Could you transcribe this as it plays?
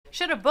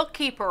Should a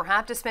bookkeeper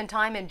have to spend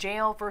time in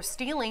jail for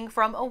stealing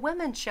from a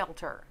women's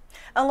shelter?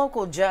 A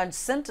local judge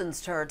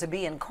sentenced her to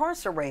be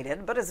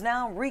incarcerated, but is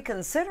now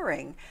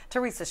reconsidering.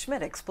 Teresa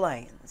Schmidt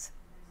explains.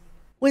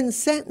 When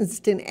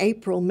sentenced in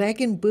April,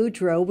 Megan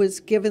Boudreau was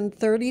given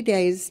 30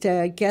 days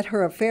to get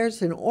her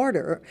affairs in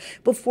order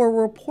before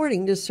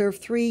reporting to serve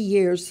 3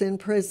 years in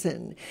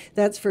prison.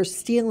 That's for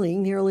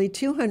stealing nearly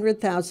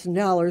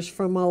 $200,000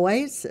 from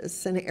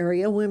Oasis, an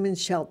area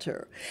women's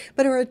shelter.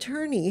 But her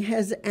attorney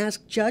has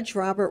asked Judge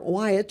Robert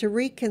Wyatt to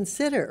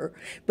reconsider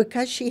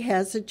because she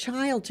has a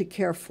child to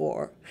care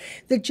for.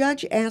 The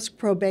judge asked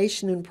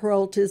probation and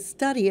parole to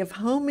study if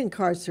home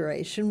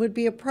incarceration would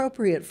be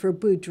appropriate for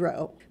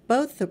Boudreau.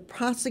 Both the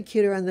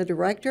prosecutor and the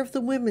director of the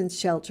women's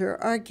shelter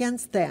are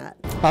against that.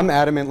 I'm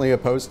adamantly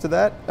opposed to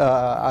that.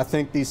 I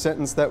think the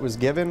sentence that was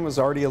given was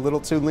already a little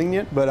too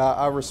lenient, but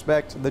I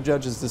respect the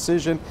judge's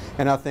decision,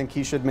 and I think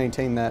he should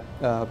maintain that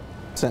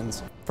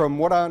sentence. From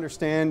what I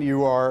understand,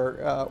 you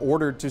are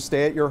ordered to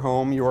stay at your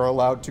home. You are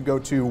allowed to go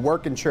to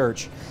work and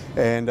church,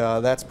 and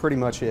that's pretty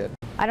much it.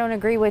 I don't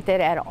agree with it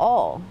at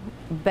all.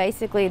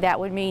 Basically, that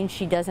would mean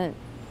she doesn't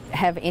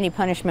have any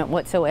punishment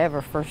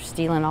whatsoever for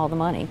stealing all the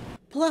money.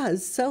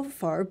 Plus, so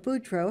far,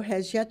 Boudreau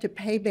has yet to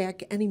pay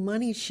back any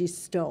money she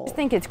stole. I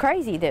think it's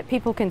crazy that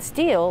people can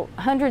steal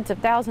hundreds of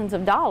thousands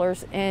of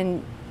dollars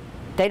and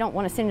they don't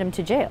want to send them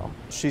to jail.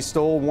 She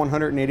stole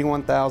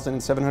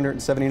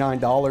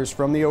 $181,779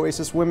 from the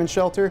Oasis Women's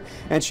Shelter,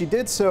 and she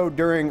did so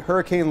during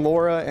Hurricane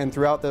Laura and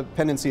throughout the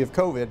pendency of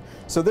COVID.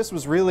 So this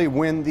was really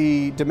when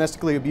the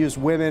domestically abused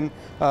women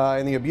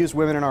and the abused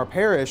women in our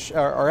parish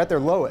are at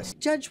their lowest.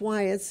 Judge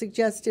Wyatt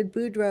suggested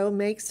Boudreau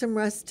make some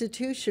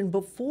restitution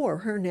before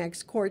her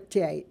next court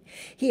date.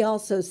 He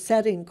also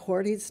said in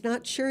court he's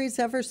not sure he's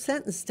ever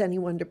sentenced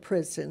anyone to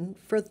prison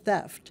for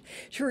theft.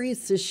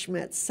 Teresa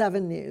Schmidt,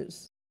 7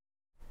 News.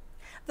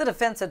 The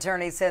defense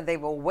attorney said they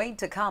will wait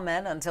to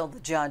comment until the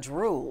judge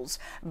rules.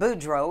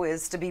 Boudreau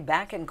is to be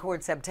back in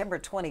court September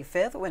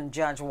 25th when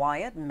Judge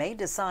Wyatt may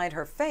decide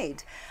her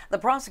fate. The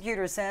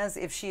prosecutor says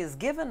if she is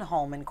given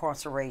home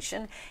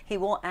incarceration, he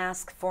will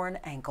ask for an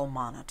ankle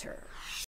monitor.